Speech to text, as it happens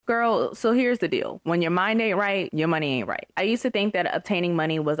Girl, so here's the deal. When your mind ain't right, your money ain't right. I used to think that obtaining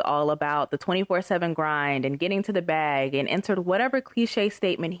money was all about the 24/7 grind and getting to the bag and insert whatever cliche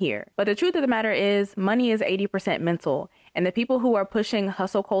statement here. But the truth of the matter is, money is 80% mental. And the people who are pushing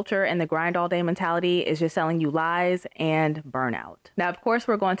hustle culture and the grind all day mentality is just selling you lies and burnout. Now, of course,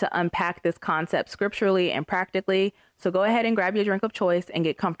 we're going to unpack this concept scripturally and practically. So go ahead and grab your drink of choice and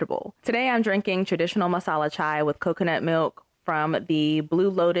get comfortable. Today, I'm drinking traditional masala chai with coconut milk from the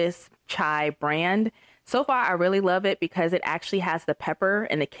Blue Lotus Chai brand. So far, I really love it because it actually has the pepper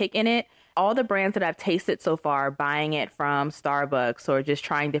and the kick in it. All the brands that I've tasted so far, buying it from Starbucks or just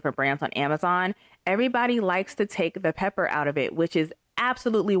trying different brands on Amazon, everybody likes to take the pepper out of it, which is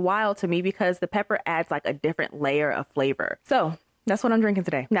absolutely wild to me because the pepper adds like a different layer of flavor. So that's what I'm drinking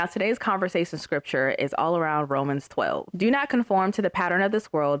today. Now, today's conversation scripture is all around Romans 12. Do not conform to the pattern of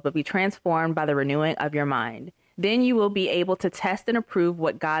this world, but be transformed by the renewing of your mind. Then you will be able to test and approve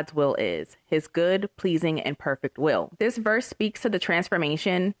what God's will is, his good, pleasing, and perfect will. This verse speaks to the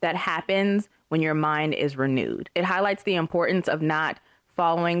transformation that happens when your mind is renewed. It highlights the importance of not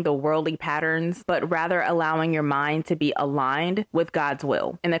following the worldly patterns, but rather allowing your mind to be aligned with God's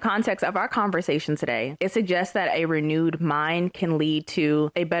will. In the context of our conversation today, it suggests that a renewed mind can lead to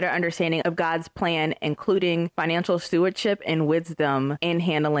a better understanding of God's plan, including financial stewardship and wisdom in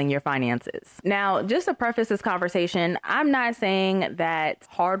handling your finances. Now, just to preface this conversation, I'm not saying that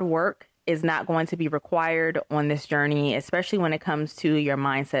hard work is not going to be required on this journey, especially when it comes to your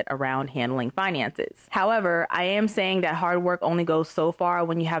mindset around handling finances. However, I am saying that hard work only goes so far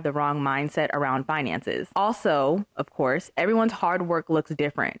when you have the wrong mindset around finances. Also, of course, everyone's hard work looks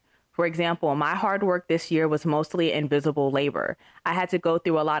different. For example, my hard work this year was mostly invisible labor. I had to go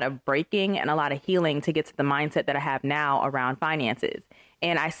through a lot of breaking and a lot of healing to get to the mindset that I have now around finances.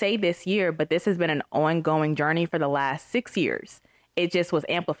 And I say this year, but this has been an ongoing journey for the last 6 years. It just was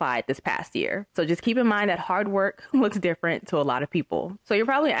amplified this past year. So just keep in mind that hard work looks different to a lot of people. So you're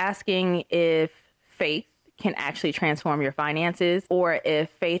probably asking if faith can actually transform your finances, or if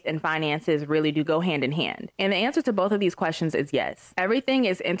faith and finances really do go hand in hand. And the answer to both of these questions is yes. Everything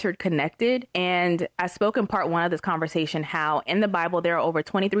is interconnected. And I spoke in part one of this conversation how in the Bible, there are over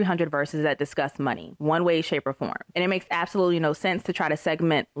 2,300 verses that discuss money, one way, shape, or form. And it makes absolutely no sense to try to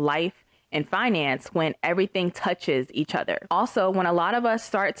segment life and finance when everything touches each other. Also, when a lot of us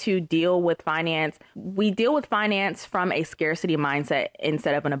start to deal with finance, we deal with finance from a scarcity mindset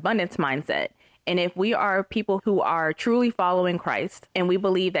instead of an abundance mindset. And if we are people who are truly following Christ and we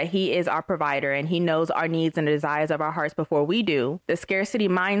believe that he is our provider and he knows our needs and desires of our hearts before we do, the scarcity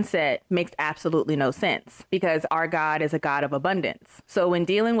mindset makes absolutely no sense because our God is a God of abundance. So when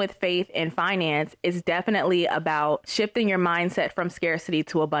dealing with faith and finance, it's definitely about shifting your mindset from scarcity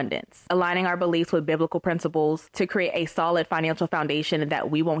to abundance, aligning our beliefs with biblical principles to create a solid financial foundation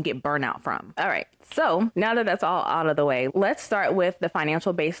that we won't get burnout from. All right. So now that that's all out of the way, let's start with the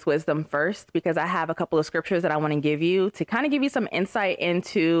financial based wisdom first, because I have a couple of scriptures that I want to give you to kind of give you some insight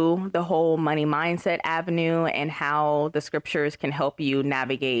into the whole money mindset avenue and how the scriptures can help you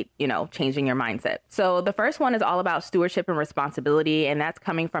navigate, changing your mindset. So the first one is all about stewardship and responsibility, and that's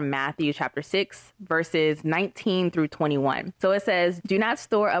coming from Matthew chapter 6, verses 19 through 21. So it says, "Do not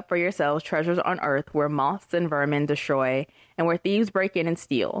store up for yourselves treasures on earth where moths and vermin destroy and where thieves break in and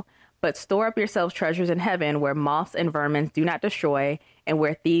steal. But store up yourselves treasures in heaven where moths and vermin do not destroy and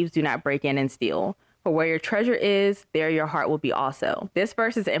where thieves do not break in and steal. For where your treasure is, there your heart will be also." This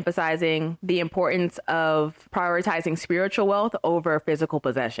verse is emphasizing the importance of prioritizing spiritual wealth over physical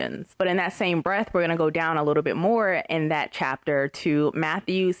possessions. But in that same breath, we're going to go down a little bit more in that chapter to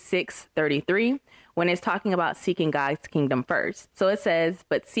Matthew 6:33. When it's talking about seeking God's kingdom first. So it says,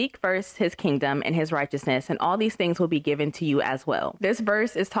 "But seek first his kingdom and his righteousness, and all these things will be given to you as well." This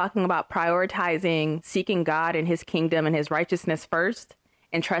verse is talking about prioritizing seeking God and his kingdom and his righteousness first,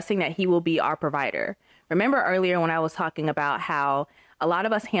 and trusting that he will be our provider. Remember earlier when I was talking about how a lot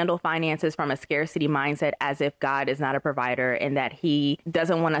of us handle finances from a scarcity mindset as if God is not a provider and that he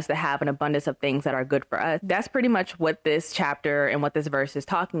doesn't want us to have an abundance of things that are good for us. That's pretty much what this chapter and what this verse is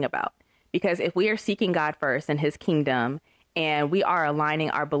talking about. Because if we are seeking God first and his kingdom, and we are aligning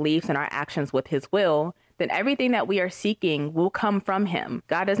our beliefs and our actions with his will, then everything that we are seeking will come from him.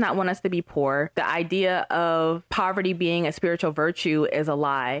 God does not want us to be poor. The idea of poverty being a spiritual virtue is a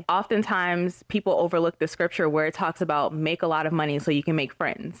lie. Oftentimes, people overlook the scripture where it talks about make a lot of money so you can make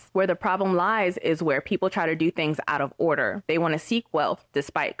friends. Where the problem lies is where people try to do things out of order. They want to seek wealth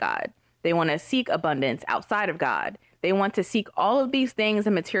despite God. They want to seek abundance outside of God. They want to seek all of these things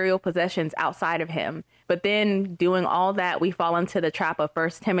and material possessions outside of him. But then doing all that, we fall into the trap of 1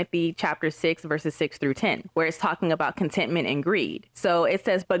 Timothy chapter 6, verses 6 through 10, where it's talking about contentment and greed. So it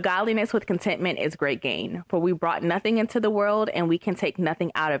says, but godliness with contentment is great gain, for we brought nothing into the world and we can take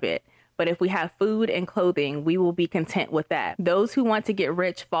nothing out of it. But if we have food and clothing, we will be content with that. Those who want to get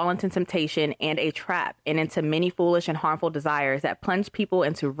rich fall into temptation and a trap, and into many foolish and harmful desires that plunge people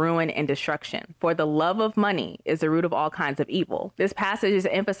into ruin and destruction. For the love of money is the root of all kinds of evil. This passage is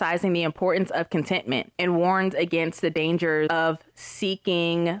emphasizing the importance of contentment and warns against the dangers of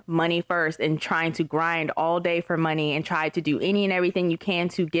seeking money first and trying to grind all day for money and try to do any and everything you can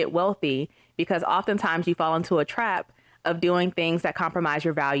to get wealthy, because oftentimes you fall into a trap of doing things that compromise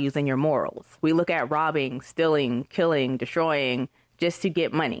your values and your morals. We look at robbing, stealing, killing, destroying just to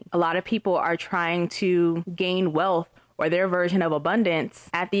get money. A lot of people are trying to gain wealth or their version of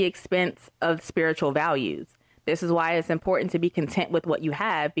abundance at the expense of spiritual values. This is why it's important to be content with what you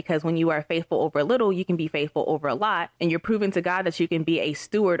have, because when you are faithful over a little, you can be faithful over a lot. And you're proving to God that you can be a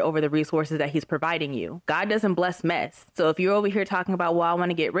steward over the resources that he's providing you. God doesn't bless mess. So if you're over here talking about, well, I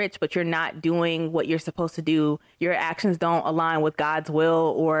want to get rich, but you're not doing what you're supposed to do, your actions don't align with God's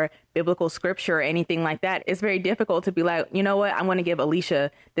will or biblical scripture or anything like that, it's very difficult to be like, you know what, I'm going to give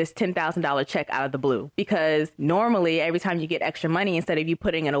Alicia this $10,000 check out of the blue. Because normally every time you get extra money, instead of you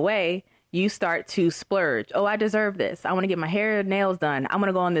putting it away, you start to splurge. Oh, I deserve this. I want to get my hair and nails done. I'm going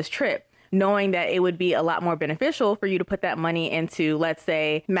to go on this trip, knowing that it would be a lot more beneficial for you to put that money into, let's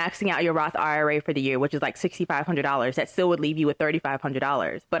say, maxing out your Roth IRA for the year, which is like $6,500. That still would leave you with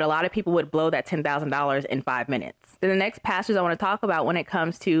 $3,500. But a lot of people would blow that $10,000 in 5 minutes. Then the next passage I want to talk about when it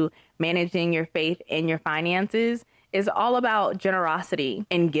comes to managing your faith and your finances is all about generosity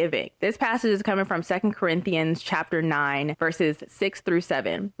and giving. This passage is coming from 2 Corinthians chapter 9, verses 6 through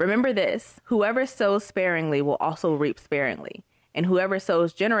 7. Remember this, whoever sows sparingly will also reap sparingly, and whoever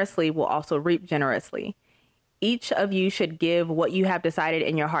sows generously will also reap generously. Each of you should give what you have decided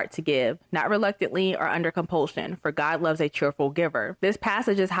in your heart to give, not reluctantly or under compulsion, for God loves a cheerful giver. This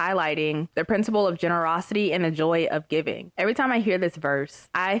passage is highlighting the principle of generosity and the joy of giving. Every time I hear this verse,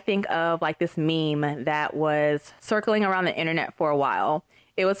 I think of like this meme that was circling around the internet for a while.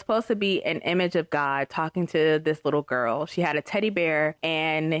 It was supposed to be an image of God talking to this little girl. She had a teddy bear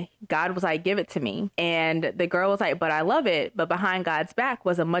and God was like, give it to me. And the girl was like, but I love it. But behind God's back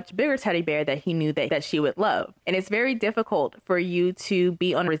was a much bigger teddy bear that he knew that she would love. And it's very difficult for you to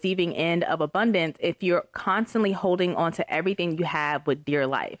be on the receiving end of abundance if you're constantly holding on to everything you have with dear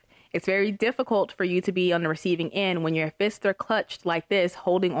life. It's very difficult for you to be on the receiving end when your fists are clutched like this,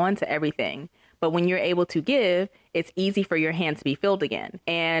 holding on to everything. But when you're able to give, it's easy for your hand to be filled again.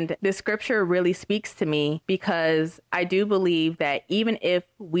 And the scripture really speaks to me because I do believe that even if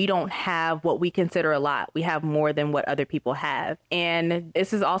we don't have what we consider a lot, we have more than what other people have. And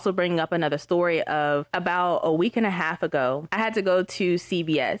this is also bringing up another story of about a week and a half ago, I had to go to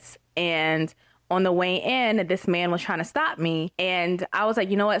CVS, and on the way in, this man was trying to stop me. And I was like,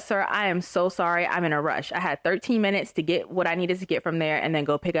 you know what, sir, I am so sorry. I'm in a rush. I had 13 minutes to get what I needed to get from there and then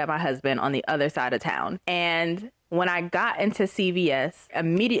go pick up my husband on the other side of town. And when I got into CVS,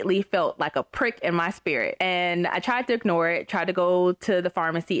 immediately felt like a prick in my spirit. And I tried to ignore it, tried to go to the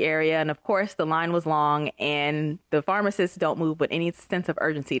pharmacy area. And of course, the line was long and the pharmacists don't move with any sense of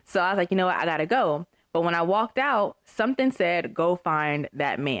urgency. So I was like, you know what, I gotta go. But when I walked out, something said, go find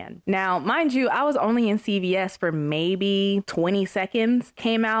that man. Now, mind you, I was only in CVS for maybe 20 seconds.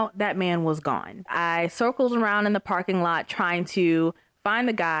 Came out, that man was gone. I circled around in the parking lot trying to find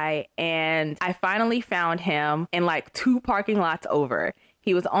the guy, and I finally found him in like 2 parking lots over.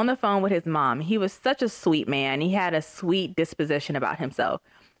 He was on the phone with his mom. He was such a sweet man. He had a sweet disposition about himself.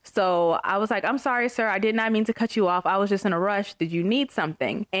 So I was like, I'm sorry, sir. I did not mean to cut you off. I was just in a rush. Did you need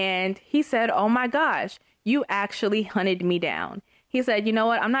something? And he said, oh my gosh, you actually hunted me down. He said, you know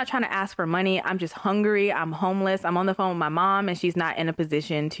what? I'm not trying to ask for money. I'm just hungry. I'm homeless. I'm on the phone with my mom and she's not in a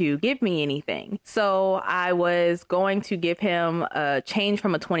position to give me anything. So I was going to give him a change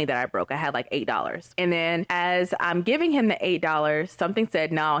from a 20 that I broke. I had like $8. And then as I'm giving him the $8, something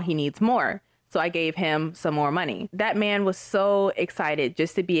said, no, he needs more. So I gave him some more money. That man was so excited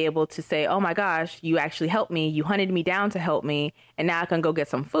just to be able to say, oh my gosh, you actually helped me. You hunted me down to help me. And now I can go get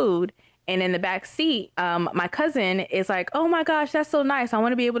some food. And in the back seat, my cousin is like, oh my gosh, that's so nice. I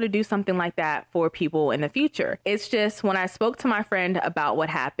want to be able to do something like that for people in the future. It's just when I spoke to my friend about what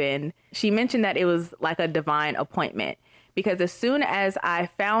happened, she mentioned that it was like a divine appointment. Because as soon as I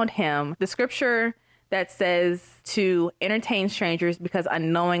found him, the scripture that says to entertain strangers because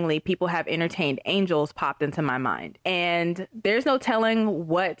unknowingly people have entertained angels popped into my mind. And there's no telling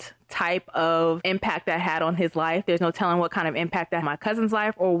what type of impact that had on his life. There's no telling what kind of impact that had on my cousin's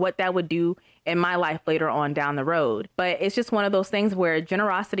life or what that would do in my life later on down the road. But it's just one of those things where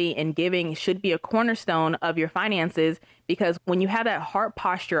generosity and giving should be a cornerstone of your finances, because when you have that heart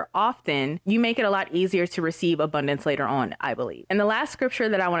posture often, you make it a lot easier to receive abundance later on, I believe. And the last scripture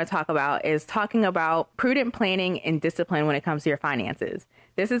that I want to talk about is talking about prudent planning and discipline when it comes to your finances.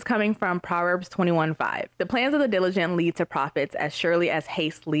 This is coming from Proverbs 21:5. The plans of the diligent lead to profits as surely as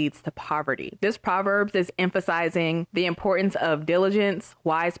haste leads to poverty. This Proverbs is emphasizing the importance of diligence,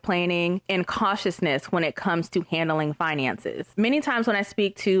 wise planning, and cautiousness when it comes to handling finances. Many times when I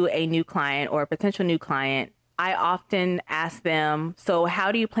speak to a new client or a potential new client, I often ask them, so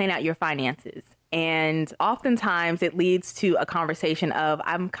how do you plan out your finances? And oftentimes it leads to a conversation of,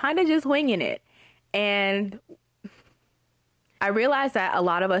 I'm kind of just winging it. And I realize that a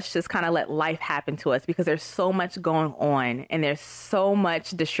lot of us just kind of let life happen to us because there's so much going on and there's so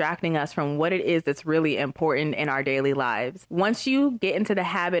much distracting us from what it is that's really important in our daily lives. Once you get into the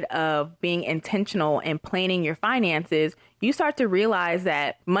habit of being intentional and planning your finances, you start to realize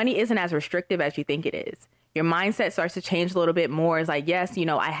that money isn't as restrictive as you think it is. Your mindset starts to change a little bit more. It's like, yes,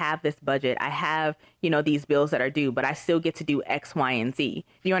 I have this budget. I have, these bills that are due, but I still get to do X, Y, and Z.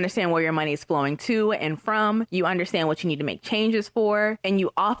 You understand where your money is flowing to and from. You understand what you need to make changes for. And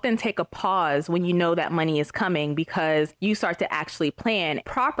you often take a pause when you know that money is coming, because you start to actually plan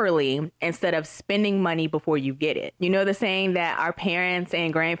properly instead of spending money before you get it. You know the saying that our parents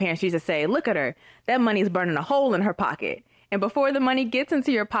and grandparents used to say, look at her, that money's burning a hole in her pocket. And before the money gets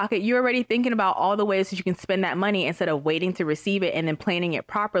into your pocket, you're already thinking about all the ways that you can spend that money instead of waiting to receive it and then planning it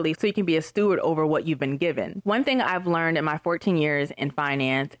properly so you can be a steward over what you've been given. One thing I've learned in my 14 years in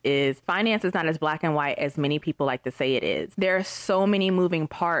finance is not as black and white as many people like to say it is. There are so many moving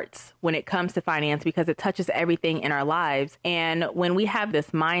parts when it comes to finance because it touches everything in our lives. And when we have this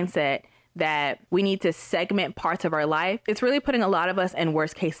mindset that we need to segment parts of our life, it's really putting a lot of us in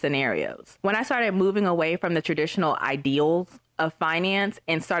worst case scenarios. When I started moving away from the traditional ideals of finance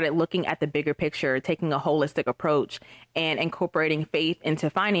and started looking at the bigger picture, taking a holistic approach and incorporating faith into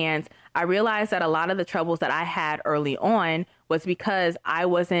finance, I realized that a lot of the troubles that I had early on was because I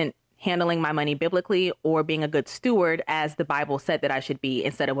wasn't handling my money biblically or being a good steward as the Bible said that I should be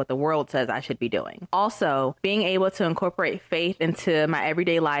instead of what the world says I should be doing. Also, being able to incorporate faith into my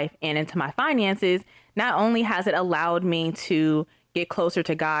everyday life and into my finances, not only has it allowed me to get closer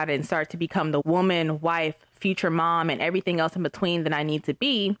to God and start to become the woman, wife, future mom, and everything else in between that I need to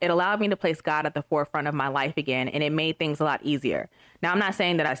be, it allowed me to place God at the forefront of my life again, and it made things a lot easier. Now, I'm not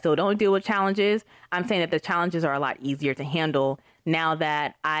saying that I still don't deal with challenges. I'm saying that the challenges are a lot easier to handle now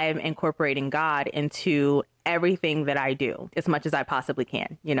that I'm incorporating God into everything that I do as much as I possibly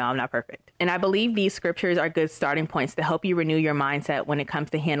can. I'm not perfect. And I believe these scriptures are good starting points to help you renew your mindset when it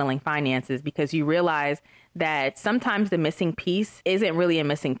comes to handling finances, because you realize that sometimes the missing piece isn't really a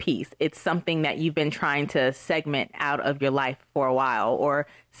missing piece. It's something that you've been trying to segment out of your life for a while or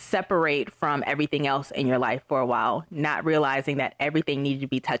separate from everything else in your life for a while, not realizing that everything needed to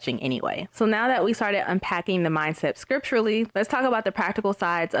be touching anyway. So now that we started unpacking the mindset scripturally, let's talk about the practical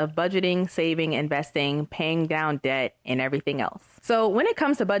sides of budgeting, saving, investing, paying down debt, and everything else. So when it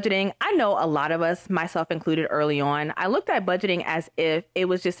comes to budgeting, I know a lot of us, myself included early on, I looked at budgeting as if it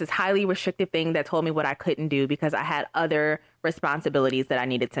was just this highly restrictive thing that told me what I couldn't do because I had other responsibilities that I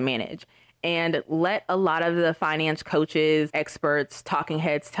needed to manage. And let a lot of the finance coaches, experts, talking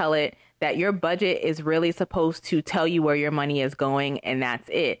heads tell it that your budget is really supposed to tell you where your money is going, and that's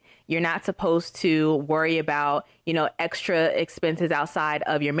it. You're not supposed to worry about, extra expenses outside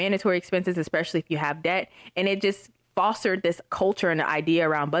of your mandatory expenses, especially if you have debt. And it just fostered this culture and idea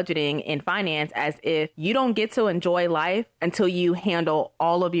around budgeting in finance as if you don't get to enjoy life until you handle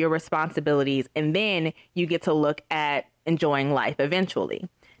all of your responsibilities, and then you get to look at enjoying life eventually.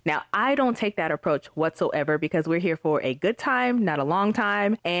 Now, I don't take that approach whatsoever because we're here for a good time, not a long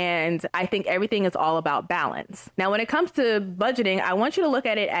time. And I think everything is all about balance. Now, when it comes to budgeting, I want you to look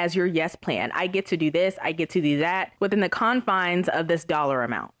at it as your yes plan. I get to do this, I get to do that within the confines of this dollar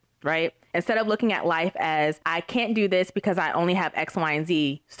amount, right? Instead of looking at life as I can't do this because I only have X, Y, and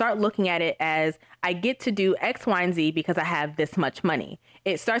Z, start looking at it as I get to do X, Y, and Z because I have this much money.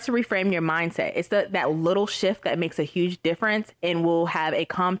 It starts to reframe your mindset. It's that little shift that makes a huge difference and will have a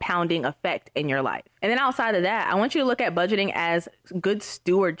compounding effect in your life. And then outside of that, I want you to look at budgeting as good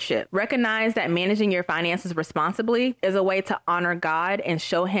stewardship. Recognize that managing your finances responsibly is a way to honor God and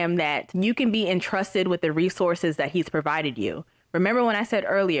show him that you can be entrusted with the resources that he's provided you. Remember when I said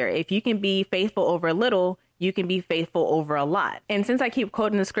earlier, if you can be faithful over a little, you can be faithful over a lot. And since I keep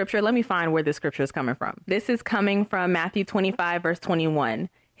quoting the scripture, let me find where the scripture is coming from. This is coming from Matthew 25, verse 21.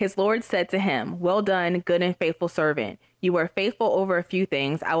 His Lord said to him, "Well done, good and faithful servant. You were faithful over a few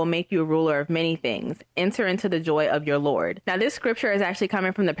things. I will make you a ruler of many things. Enter into the joy of your Lord." Now, this scripture is actually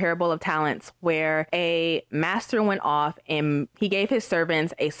coming from the parable of talents, where a master went off and he gave his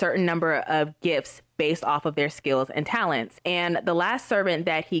servants a certain number of gifts based off of their skills and talents. And the last servant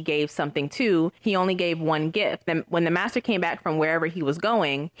that he gave something to, he only gave one gift. Then when the master came back from wherever he was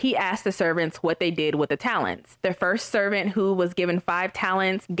going, he asked the servants what they did with the talents. The first servant, who was given 5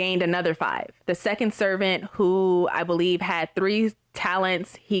 talents, gained another 5. The second servant, who I believe had 3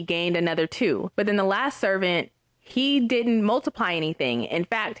 talents, he gained another 2. But then the last servant, he didn't multiply anything. In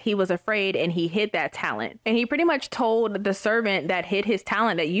fact, he was afraid and he hid that talent. And he pretty much told the servant that hid his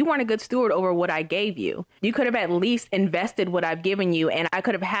talent that you weren't a good steward over what I gave you. You could have at least invested what I've given you, and I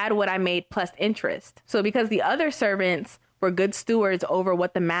could have had what I made plus interest. So because the other servants were good stewards over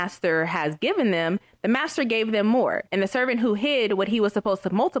what the master has given them, the master gave them more. And the servant who hid what he was supposed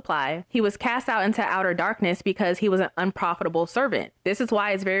to multiply, he was cast out into outer darkness because he was an unprofitable servant. This is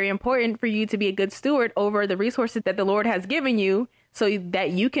why it's very important for you to be a good steward over the resources that the Lord has given you, so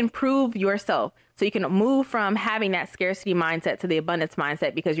that you can prove yourself. So you can move from having that scarcity mindset to the abundance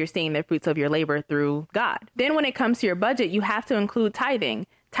mindset, because you're seeing the fruits of your labor through God. Then when it comes to your budget, you have to include tithing.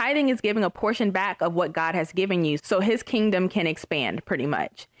 Tithing is giving a portion back of what God has given you so his kingdom can expand, pretty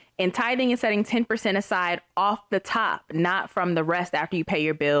much. And tithing is setting 10% aside off the top, not from the rest after you pay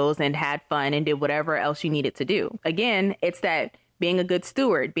your bills and had fun and did whatever else you needed to do. Again, it's that being a good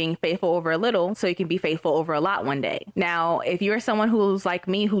steward, being faithful over a little so you can be faithful over a lot one day. Now, if you're someone who's like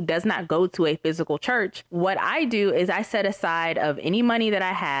me, who does not go to a physical church, what I do is I set aside of any money that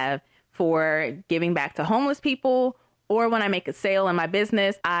I have for giving back to homeless people, or when I make a sale in my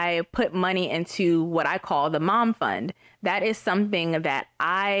business, I put money into what I call the mom fund. That is something that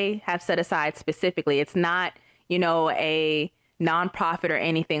I have set aside specifically. It's not, a nonprofit or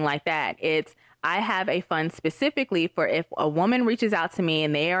anything like that. I have a fund specifically for if a woman reaches out to me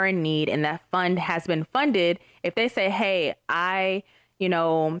and they are in need and that fund has been funded. If they say, hey, I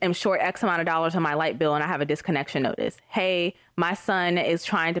am short X amount of dollars on my light bill and I have a disconnection notice. Hey, my son is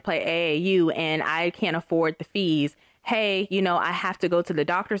trying to play AAU and I can't afford the fees. Hey, I have to go to the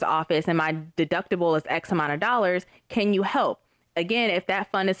doctor's office and my deductible is X amount of dollars. Can you help? Again, if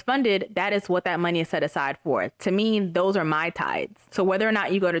that fund is funded, that is what that money is set aside for. To me, those are my tithes. So whether or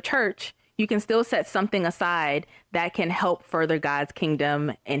not you go to church, you can still set something aside that can help further God's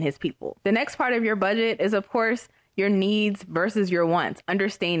kingdom and his people. The next part of your budget is, of course, your needs versus your wants,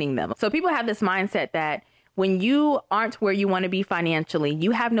 understanding them. So people have this mindset that when you aren't where you want to be financially,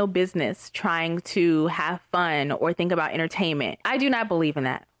 you have no business trying to have fun or think about entertainment. I do not believe in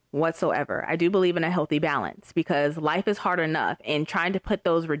that whatsoever. I do believe in a healthy balance, because life is hard enough, and trying to put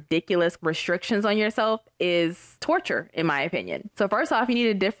those ridiculous restrictions on yourself is torture, in my opinion. So first off, you need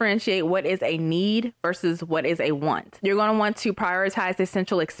to differentiate what is a need versus what is a want. You're going to want to prioritize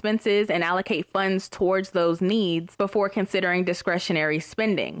essential expenses and allocate funds towards those needs before considering discretionary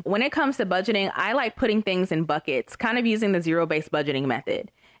spending. When it comes to budgeting, I like putting things in buckets, kind of using the zero-based budgeting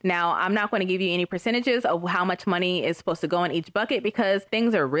method. Now, I'm not going to give you any percentages of how much money is supposed to go in each bucket, because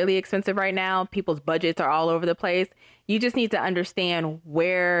things are really expensive right now. People's budgets are all over the place. You just need to understand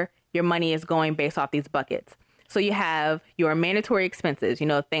where your money is going based off these buckets. So you have your mandatory expenses,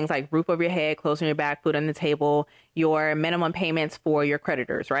 things like roof over your head, clothes on your back, food on the table, your minimum payments for your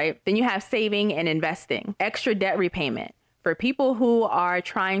creditors, right? Then you have saving and investing, extra debt repayment. For people who are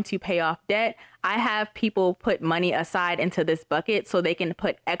trying to pay off debt, I have people put money aside into this bucket so they can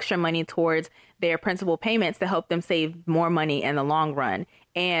put extra money towards their principal payments to help them save more money in the long run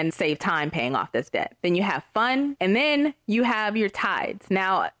and save time paying off this debt. Then you have fun, and then you have your tithes.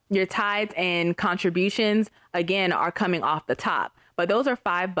 Now, your tithes and contributions, again, are coming off the top, but those are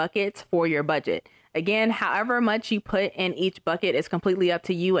 5 buckets for your budget. Again, however much you put in each bucket is completely up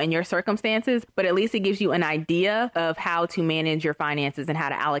to you and your circumstances, but at least it gives you an idea of how to manage your finances and how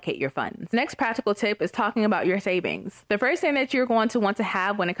to allocate your funds. Next practical tip is talking about your savings. The first thing that you're going to want to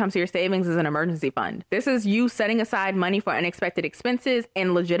have when it comes to your savings is an emergency fund. This is you setting aside money for unexpected expenses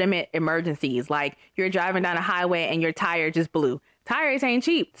and legitimate emergencies, like you're driving down a highway and your tire just blew. Tires ain't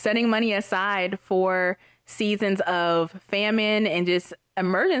cheap. Setting money aside for seasons of famine and just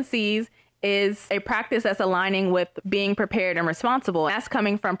emergencies is a practice that's aligning with being prepared and responsible. That's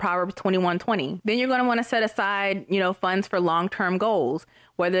coming from Proverbs 21:20. Then you're going to want to set aside, funds for long-term goals,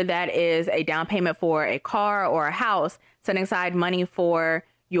 whether that is a down payment for a car or a house, setting aside money for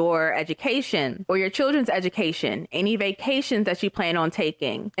your education or your children's education, any vacations that you plan on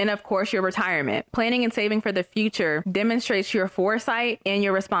taking, and of course, your retirement. Planning and saving for the future demonstrates your foresight and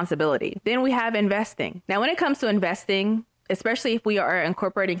your responsibility. Then we have investing. Now, when it comes to investing, especially if we are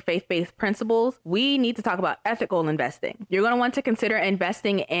incorporating faith-based principles, we need to talk about ethical investing. You're going to want to consider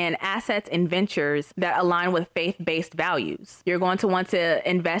investing in assets and ventures that align with faith-based values. You're going to want to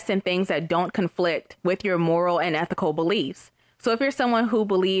invest in things that don't conflict with your moral and ethical beliefs. So if you're someone who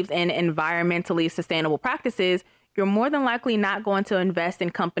believes in environmentally sustainable practices, you're more than likely not going to invest in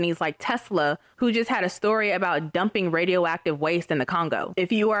companies like Tesla, who just had a story about dumping radioactive waste in the Congo.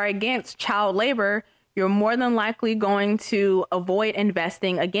 If you are against child labor, you're more than likely going to avoid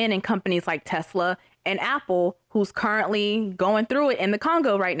investing again in companies like Tesla and Apple, who's currently going through it in the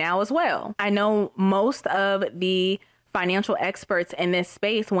Congo right now as well. I know most of the financial experts in this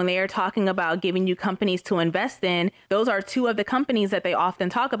space, when they are talking about giving you companies to invest in, those are two of the companies that they often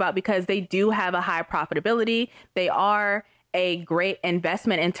talk about because they do have a high profitability. They are a great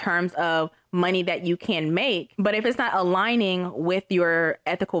investment in terms of money that you can make. But if it's not aligning with your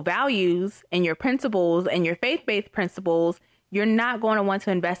ethical values and your principles and your faith-based principles, you're not going to want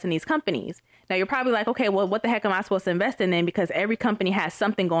to invest in these companies. Now, you're probably like, okay, well, what the heck am I supposed to invest in then? Because every company has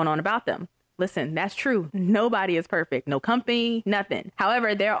something going on about them. Listen, that's true. Nobody is perfect. No company, nothing.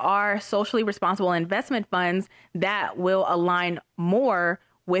 However, there are socially responsible investment funds that will align more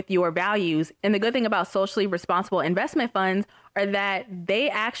with your values. And the good thing about socially responsible investment funds are that they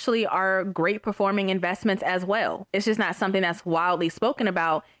actually are great performing investments as well. It's just not something that's wildly spoken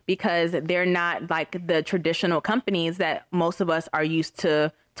about because they're not like the traditional companies that most of us are used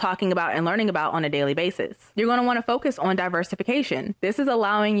to talking about and learning about on a daily basis. You're going to want to focus on diversification. This is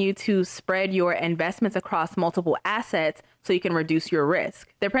allowing you to spread your investments across multiple assets so you can reduce your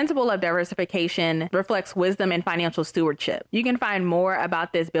risk. The principle of diversification reflects wisdom and financial stewardship. You can find more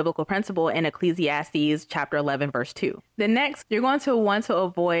about this biblical principle in Ecclesiastes chapter 11, verse 2. The next, you're going to want to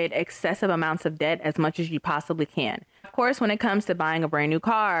avoid excessive amounts of debt as much as you possibly can. Of course, when it comes to buying a brand new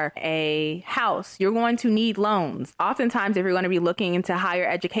car, a house, you're going to need loans. Oftentimes, if you're going to be looking into higher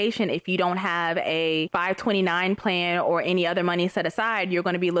education, if you don't have a 529 plan or any other money set aside, you're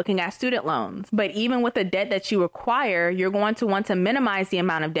going to be looking at student loans. But even with the debt that you acquire, you're going to want to minimize the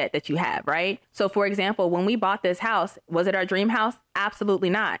amount of debt that you have, right? So for example, when we bought this house, was it our dream house? Absolutely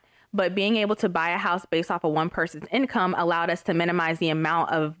not. But being able to buy a house based off of one person's income allowed us to minimize the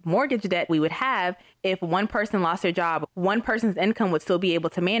amount of mortgage debt we would have. If one person lost their job, one person's income would still be able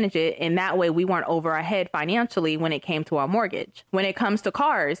to manage it. And that way we weren't over our head financially when it came to our mortgage. When it comes to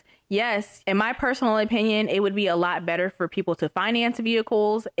cars, yes, in my personal opinion, it would be a lot better for people to finance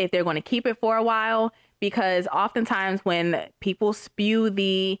vehicles if they're going to keep it for a while. Because oftentimes when people spew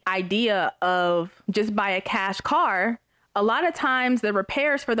the idea of just buy a cash car, a lot of times the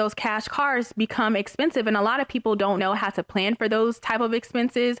repairs for those cash cars become expensive, and a lot of people don't know how to plan for those type of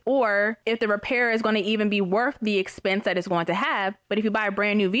expenses or if the repair is going to even be worth the expense that it's going to have. But if you buy a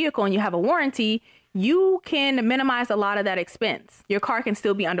brand new vehicle and you have a warranty, you can minimize a lot of that expense. Your car can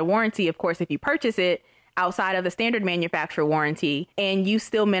still be under warranty, of course, if you purchase it outside of the standard manufacturer warranty, and you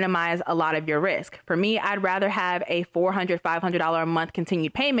still minimize a lot of your risk. For me, I'd rather have a $400, $500 a month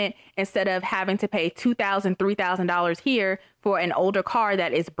continued payment instead of having to pay $2,000, $3,000 here for an older car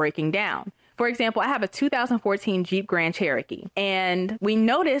that is breaking down. For example, I have a 2014 Jeep Grand Cherokee, and we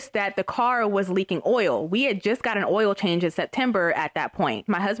noticed that the car was leaking oil. We had just got an oil change in September at that point.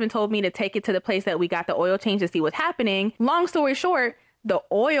 My husband told me to take it to the place that we got the oil change to see what's happening. Long story short, the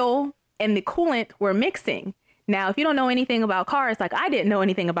oil and the coolant were mixing. Now, if you don't know anything about cars, like I didn't know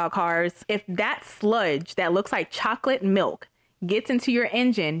anything about cars, if that sludge that looks like chocolate milk gets into your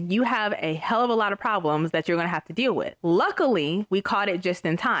engine, you have a hell of a lot of problems that you're going to have to deal with. Luckily, we caught it just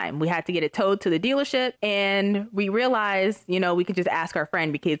in time. We had to get it towed to the dealership, and we realized, we could just ask our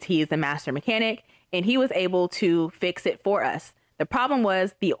friend because he is the master mechanic, and he was able to fix it for us. The problem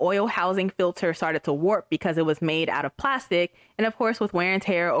was the oil housing filter started to warp because it was made out of plastic. And of course, with wear and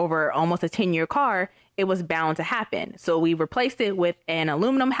tear over almost a 10-year car, it was bound to happen. So we replaced it with an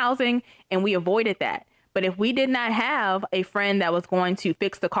aluminum housing and we avoided that. But if we did not have a friend that was going to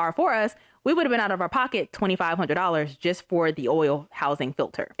fix the car for us, we would have been out of our pocket $2,500 just for the oil housing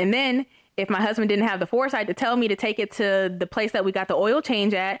filter. And then if my husband didn't have the foresight to tell me to take it to the place that we got the oil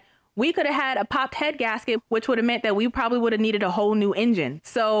change at, we could have had a popped head gasket, which would have meant that we probably would have needed a whole new engine.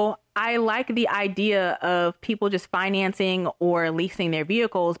 So I like the idea of people just financing or leasing their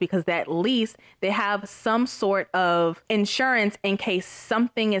vehicles because at least they have some sort of insurance in case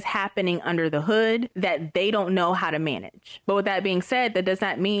something is happening under the hood that they don't know how to manage. But with that being said, that does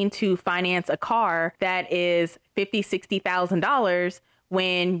not mean to finance a car that is $50,000, $60,000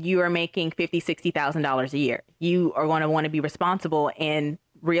 when you are making $50,000, $60,000 a year. You are going to want to be responsible and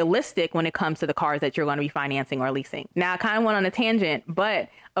realistic when it comes to the cars that you're going to be financing or leasing. Now, I kind of went on a tangent, but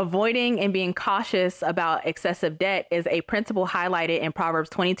avoiding and being cautious about excessive debt is a principle highlighted in Proverbs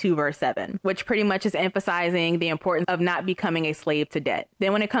 22, verse 7, which pretty much is emphasizing the importance of not becoming a slave to debt.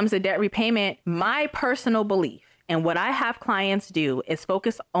 Then when it comes to debt repayment, my personal belief and what I have clients do is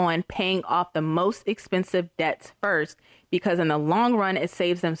focus on paying off the most expensive debts first, because in the long run, it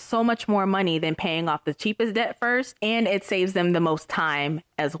saves them so much more money than paying off the cheapest debt first, and it saves them the most time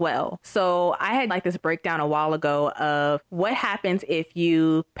as well. So I had like this breakdown a while ago of what happens if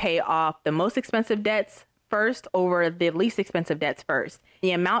you pay off the most expensive debts first over the least expensive debts first.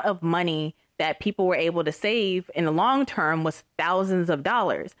 The amount of money that people were able to save in the long term was thousands of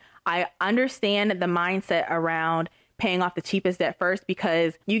dollars. I understand the mindset around paying off the cheapest debt first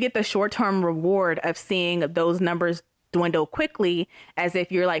because you get the short-term reward of seeing those numbers dwindle quickly, as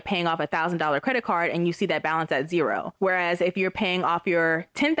if you're like paying off $1,000 credit card and you see that balance at zero. Whereas if you're paying off your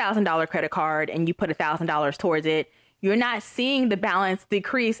 $10,000 credit card and you put $1,000 towards it, you're not seeing the balance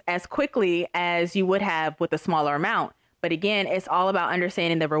decrease as quickly as you would have with a smaller amount. But again, it's all about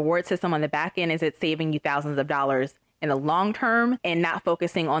understanding the reward system on the back end. Is it saving you thousands of dollars in the long term and not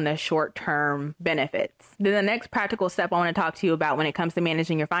focusing on the short term benefits? Then the next practical step I want to talk to you about when it comes to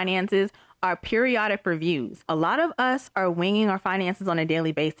managing your finances are periodic reviews. A lot of us are winging our finances on a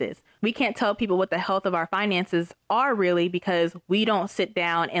daily basis. We can't tell people what the health of our finances are really because we don't sit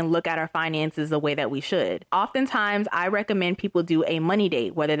down and look at our finances the way that we should. Oftentimes, I recommend people do a money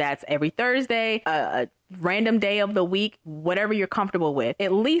date, whether that's every Thursday, a random day of the week, whatever you're comfortable with,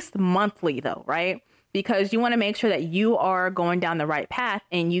 at least monthly though, right? Because you want to make sure that you are going down the right path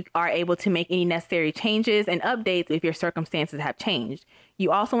and you are able to make any necessary changes and updates if your circumstances have changed.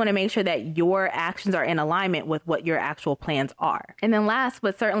 You also want to make sure that your actions are in alignment with what your actual plans are. And then last,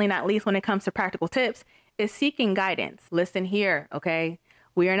 but certainly not least, when it comes to practical tips, is seeking guidance. Listen here, okay?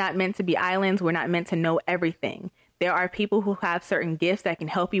 We are not meant to be islands. We're not meant to know everything. There are people who have certain gifts that can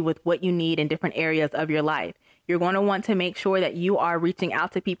help you with what you need in different areas of your life. You're going to want to make sure that you are reaching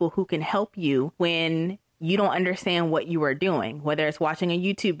out to people who can help you when you don't understand what you are doing, whether it's watching a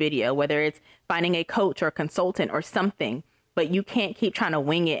YouTube video, whether it's finding a coach or consultant or something. But you can't keep trying to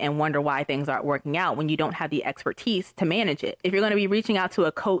wing it and wonder why things aren't working out when you don't have the expertise to manage it. If you're going to be reaching out to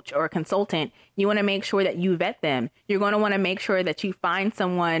a coach or a consultant, you want to make sure that you vet them. You're going to want to make sure that you find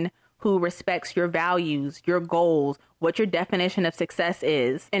someone who respects your values, your goals, what your definition of success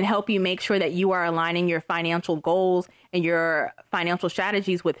is, and help you make sure that you are aligning your financial goals and your financial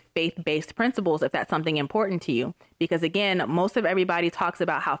strategies with faith-based principles if that's something important to you. Because again, most of everybody talks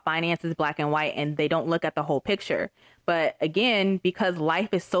about how finance is black and white and they don't look at the whole picture. But again, because life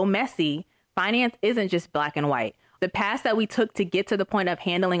is so messy, finance isn't just black and white. The path that we took to get to the point of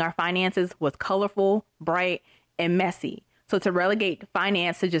handling our finances was colorful, bright, and messy. So to relegate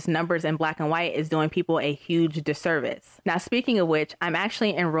finance to just numbers in black and white is doing people a huge disservice. Now, speaking of which, I'm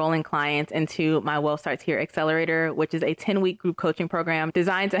actually enrolling clients into my Wealth Starts Here Accelerator, which is a 10-week group coaching program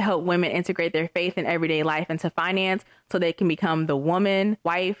designed to help women integrate their faith in everyday life into finance so they can become the woman,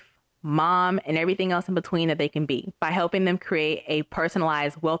 wife, mom, and everything else in between that they can be, by helping them create a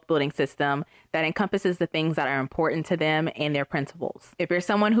personalized wealth building system that encompasses the things that are important to them and their principles. If you're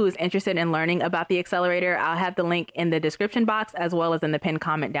someone who is interested in learning about the accelerator, I'll have the link in the description box as well as in the pinned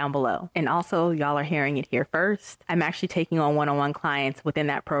comment down below. And also, y'all are hearing it here first, I'm actually taking on one-on-one clients within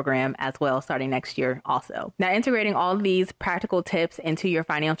that program as well starting next year also. Now, integrating all of these practical tips into your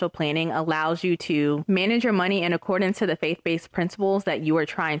financial planning allows you to manage your money in accordance to the faith-based principles that you are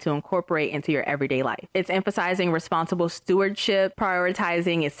trying to incorporate into your everyday life. It's emphasizing responsible stewardship,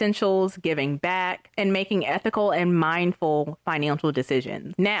 prioritizing essentials, giving back, and making ethical and mindful financial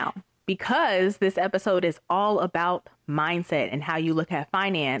decisions. Now, because this episode is all about mindset and how you look at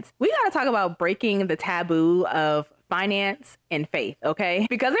finance, we got to talk about breaking the taboo of finance and faith, okay?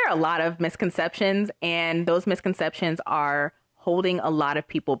 Because there are a lot of misconceptions, and those misconceptions are holding a lot of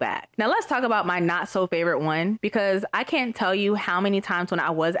people back. Now let's talk about my not so favorite one, because I can't tell you how many times when I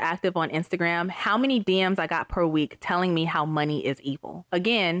was active on Instagram, how many DMs I got per week telling me how money is evil.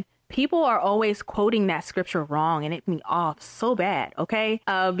 Again, people are always quoting that scripture wrong, and it me off so bad, okay?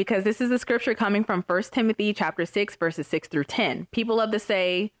 Because this is a scripture coming from 1 Timothy chapter 6, verses 6 through 10. People love to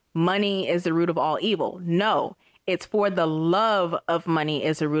say money is the root of all evil. No, it's for the love of money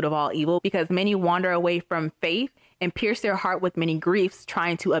is the root of all evil, because many wander away from faith and pierce their heart with many griefs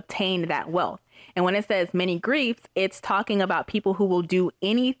trying to obtain that wealth. And when it says many griefs, it's talking about people who will do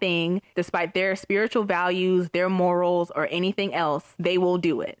anything despite their spiritual values, their morals, or anything else. They will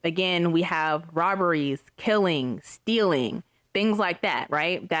do it. Again, we have robberies, killing, stealing, things like that,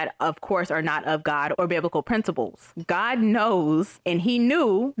 right? That, of course, are not of God or biblical principles. God knows, and he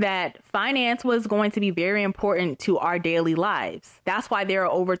knew that finance was going to be very important to our daily lives. That's why there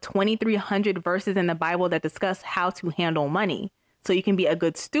are over 2,300 verses in the Bible that discuss how to handle money, so you can be a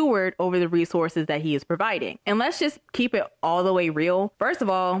good steward over the resources that he is providing. And let's just keep it all the way real. First of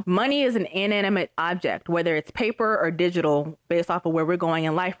all, money is an inanimate object, whether it's paper or digital, based off of where we're going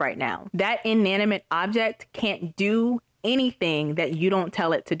in life right now. That inanimate object can't do anything that you don't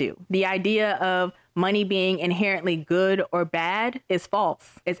tell it to do. The idea of money being inherently good or bad is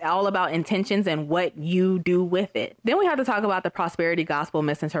false. It's all about intentions and what you do with it. Then we have to talk about the prosperity gospel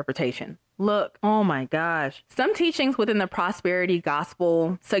misinterpretation. Look, oh my gosh. Some teachings within the prosperity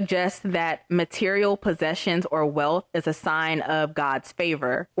gospel suggest that material possessions or wealth is a sign of God's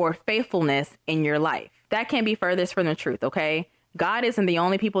favor or faithfulness in your life. That can't be furthest from the truth, okay? God isn't the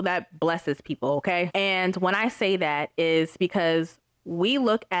only people that blesses people, okay? And when I say that is because we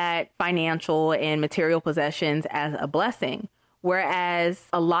look at financial and material possessions as a blessing, whereas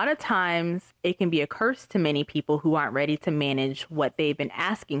a lot of times it can be a curse to many people who aren't ready to manage what they've been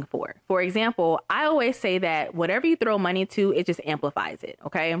asking for. For example, I always say that whatever you throw money to, it just amplifies it,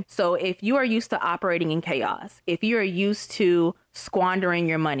 okay? So if you are used to operating in chaos, if you are used to squandering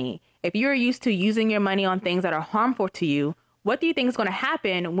your money, if you're used to using your money on things that are harmful to you, what do you think is going to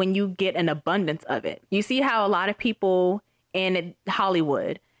happen when you get an abundance of it? You see how a lot of people in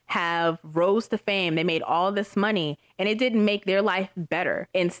Hollywood have rose to fame. They made all this money and it didn't make their life better.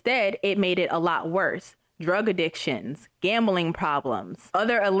 Instead, it made it a lot worse. Drug addictions, gambling problems,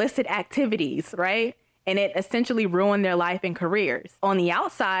 other illicit activities, right? And it essentially ruined their life and careers. On the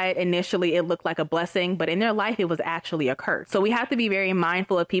outside, initially, it looked like a blessing, but in their life, it was actually a curse. So we have to be very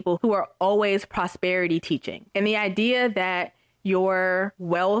mindful of people who are always prosperity teaching. And the idea that your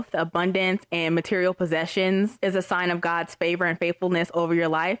wealth, abundance, and material possessions is a sign of God's favor and faithfulness over your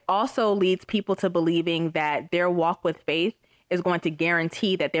life also leads people to believing that their walk with faith is going to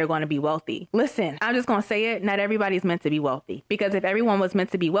guarantee that they're going to be wealthy. Listen, I'm just going to say it. Not everybody's meant to be wealthy, because if everyone was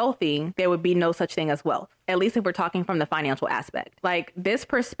meant to be wealthy, there would be no such thing as wealth. At least if we're talking from the financial aspect. Like, this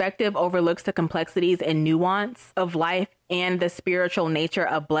perspective overlooks the complexities and nuance of life and the spiritual nature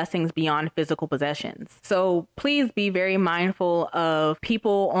of blessings beyond physical possessions. So please be very mindful of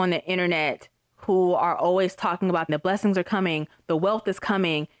people on the internet who are always talking about the blessings are coming, the wealth is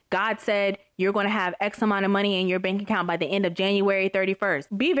coming. God said you're going to have X amount of money in your bank account by the end of January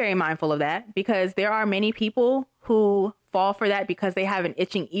 31st. Be very mindful of that, because there are many people who fall for that because they have an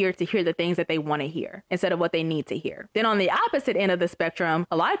itching ear to hear the things that they want to hear instead of what they need to hear. Then on the opposite end of the spectrum,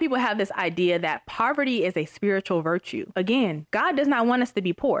 a lot of people have this idea that poverty is a spiritual virtue. Again, God does not want us to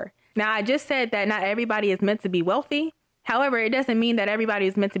be poor. Now, I just said that not everybody is meant to be wealthy. However, it doesn't mean that everybody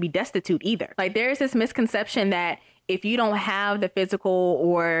is meant to be destitute either. Like, there is this misconception that if you don't have the physical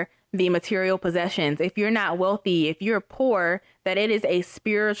or the material possessions, if you're not wealthy, if you're poor, that it is a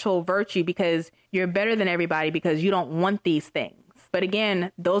spiritual virtue because you're better than everybody because you don't want these things. But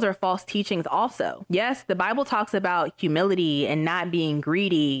again, those are false teachings also. Yes, the Bible talks about humility and not being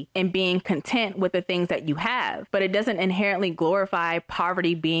greedy and being content with the things that you have, but it doesn't inherently glorify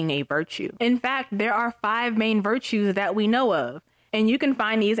poverty being a virtue. In fact, there are 5 main virtues that we know of. And you can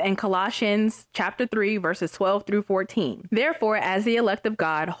find these in Colossians chapter 3, verses 12 through 14. Therefore, as the elect of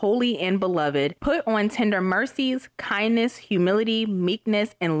God, holy and beloved, put on tender mercies, kindness, humility,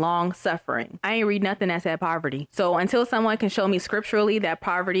 meekness, and long suffering. I ain't read nothing that said poverty. So until someone can show me scripturally that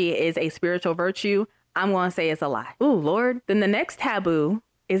poverty is a spiritual virtue, I'm going to say it's a lie. Ooh, Lord. Then the next taboo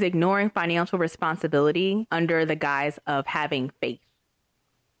is ignoring financial responsibility under the guise of having faith.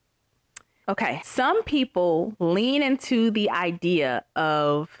 Okay, some people lean into the idea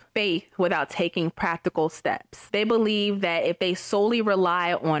of faith without taking practical steps. They believe that if they solely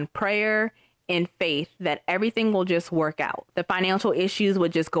rely on prayer and faith, that everything will just work out. The financial issues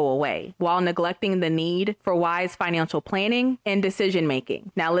would just go away, while neglecting the need for wise financial planning and decision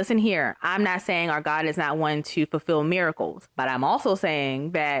making. Now listen here, I'm not saying our God is not one to fulfill miracles, but I'm also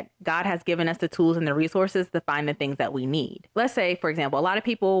saying that God has given us the tools and the resources to find the things that we need. Let's say, for example, a lot of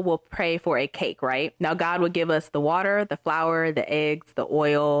people will pray for a cake, right? Now God would give us the water, the flour, the eggs, the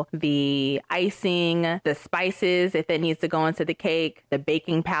oil, the icing, the spices if it needs to go into the cake, the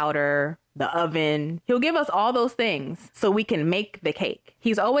baking powder, the oven. He'll give us all those things so we can make the cake.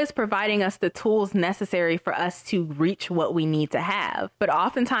 He's always providing us the tools necessary for us to reach what we need to have. But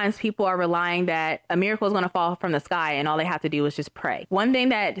oftentimes people are relying that a miracle is going to fall from the sky and all they have to do is just pray. One thing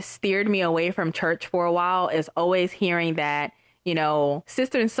that steered me away from church for a while is always hearing that, you know,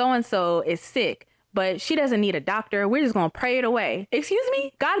 sister so-and-so is sick, but she doesn't need a doctor. We're just going to pray it away. Excuse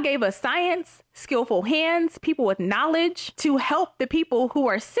me? God gave us science, skillful hands, people with knowledge to help the people who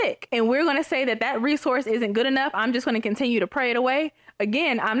are sick. And we're going to say that that resource isn't good enough. I'm just going to continue to pray it away.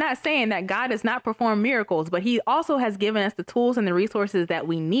 Again, I'm not saying that God does not perform miracles, but he also has given us the tools and the resources that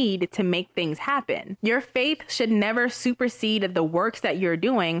we need to make things happen. Your faith should never supersede the works that you're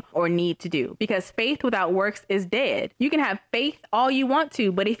doing or need to do, because faith without works is dead. You can have faith all you want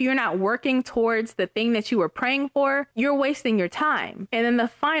to, but if you're not working towards the thing that you were praying for, you're wasting your time. And then the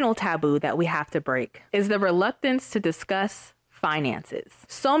final taboo that we have to break is the reluctance to discuss finances.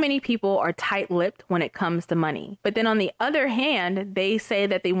 So many people are tight-lipped when it comes to money. But then on the other hand, they say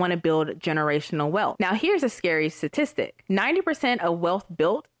that they want to build generational wealth. Now, here's a scary statistic. 90% of wealth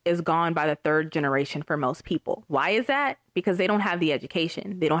built is gone by the third generation for most people. Why is that? Because they don't have the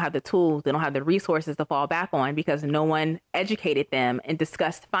education. They don't have the tools. They don't have the resources to fall back on because no one educated them and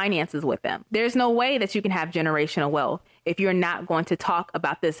discussed finances with them. There's no way that you can have generational wealth if you're not going to talk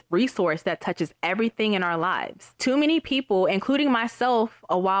about this resource that touches everything in our lives. Too many people, including myself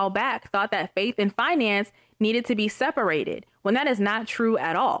a while back, thought that faith and finance needed to be separated, when that is not true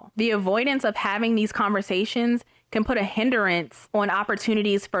at all. The avoidance of having these conversations can put a hindrance on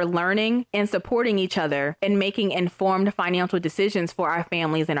opportunities for learning and supporting each other and making informed financial decisions for our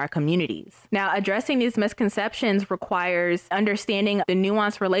families and our communities. Now, addressing these misconceptions requires understanding the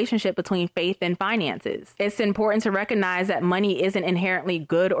nuanced relationship between faith and finances. It's important to recognize that money isn't inherently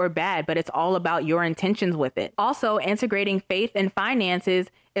good or bad, but it's all about your intentions with it. Also, integrating faith and finances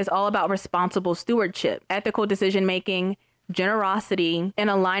is all about responsible stewardship, ethical decision-making, generosity, and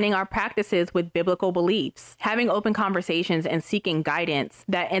aligning our practices with biblical beliefs. Having open conversations and seeking guidance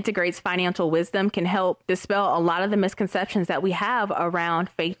that integrates financial wisdom can help dispel a lot of the misconceptions that we have around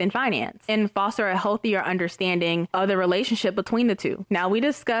faith and finance and foster a healthier understanding of the relationship between the two. Now, we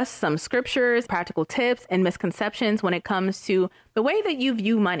discussed some scriptures, practical tips, and misconceptions when it comes to the way that you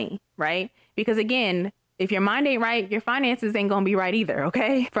view money, right? Because again, if your mind ain't right, your finances ain't gonna be right either,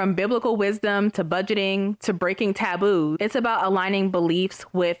 okay? From biblical wisdom to budgeting to breaking taboos, it's about aligning beliefs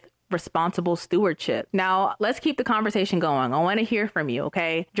with responsible stewardship. Now, let's keep the conversation going. I want to hear from you,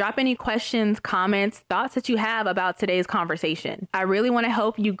 okay? Drop any questions, comments, thoughts that you have about today's conversation. I really want to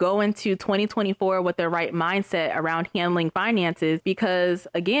help you go into 2024 with the right mindset around handling finances because,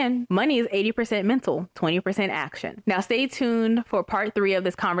 again, money is 80% mental, 20% action. Now, stay tuned for part 3 of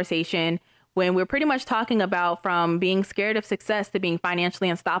this conversation, when we're pretty much talking about from being scared of success to being financially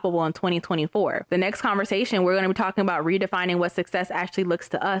unstoppable in 2024. The next conversation, we're going to be talking about redefining what success actually looks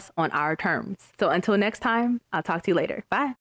to us on our terms. So until next time, I'll talk to you later. Bye.